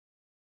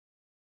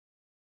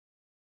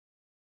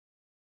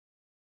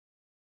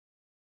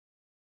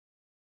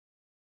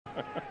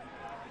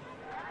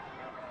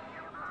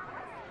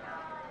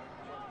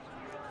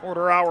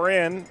Quarter hour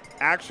in,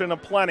 action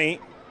aplenty.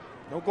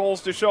 No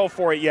goals to show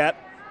for it yet.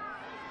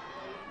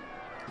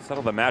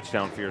 Settle the match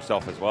down for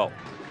yourself as well.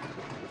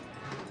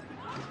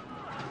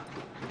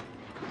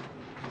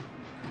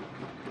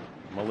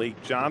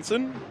 Malik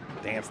Johnson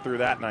danced through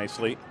that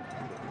nicely.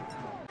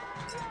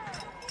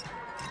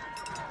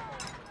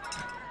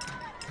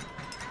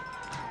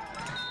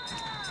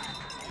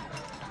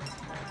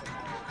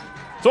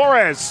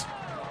 Torres.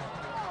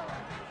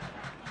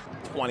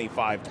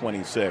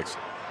 25-26.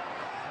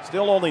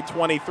 Still only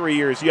 23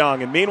 years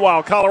young. And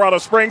meanwhile, Colorado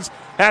Springs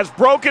has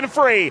broken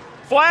free.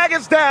 Flag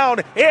is down.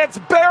 It's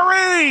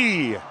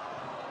Barry.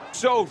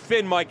 So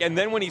thin, Mike. And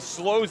then when he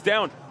slows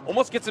down,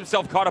 almost gets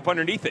himself caught up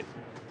underneath it.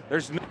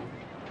 There's no.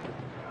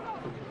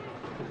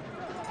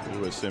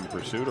 Lewis in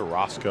pursuit of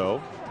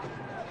Roscoe.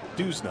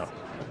 Dewsnup.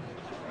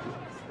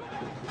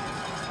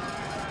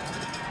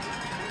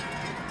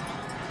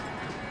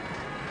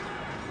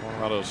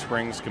 Colorado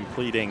Springs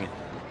completing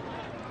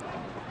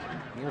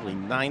nearly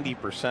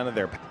 90% of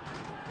their.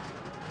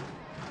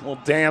 Will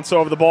dance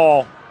over the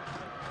ball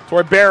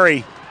toward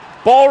Barry.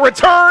 Ball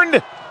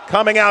returned.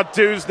 Coming out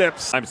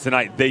Dewsnup. Times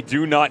tonight, they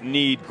do not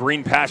need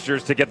green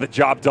pastures to get the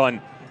job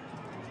done.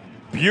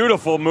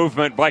 Beautiful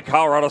movement by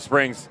Colorado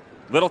Springs.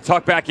 Little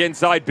tuck back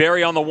inside.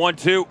 Barry on the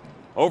 1-2.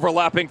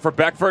 Overlapping for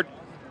Beckford.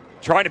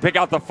 Trying to pick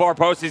out the far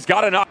post. He's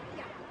got enough.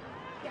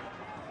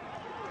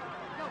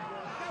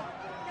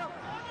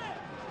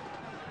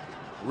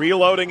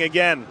 Reloading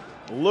again.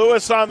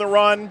 Lewis on the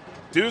run.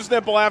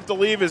 Dewsnup will have to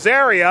leave his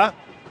area.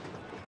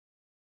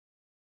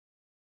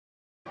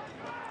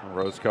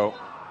 Roscoe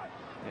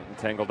getting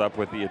tangled up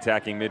with the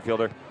attacking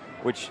midfielder,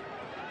 which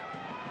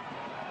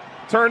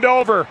turned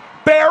over.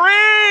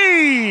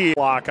 Barry!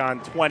 Block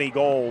on 20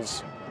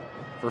 goals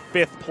for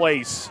 5th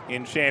place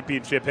in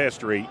championship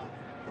history.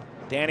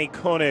 Danny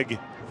Koenig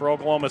for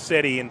Oklahoma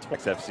City in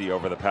XFC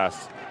over the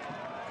past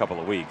couple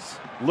of weeks.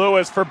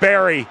 Lewis for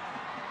Barry.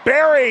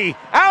 Barry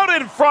out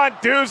in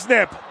front.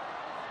 Dewsnup.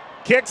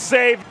 Kick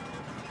save.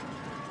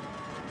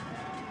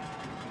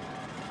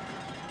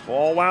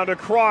 Ball wound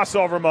across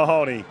over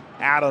Mahoney.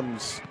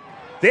 Adams.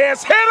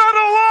 This hit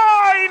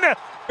on the line!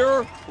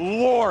 Dear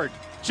Lord,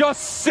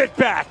 just sit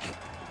back.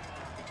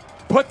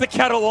 Put the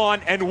kettle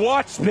on and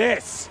watch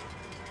this.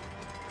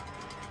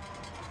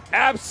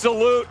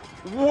 Absolute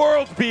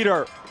world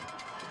beater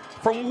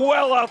from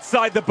well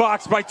outside the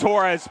box by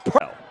Torres.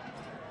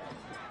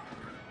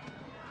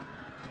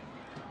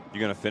 You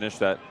gonna finish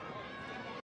that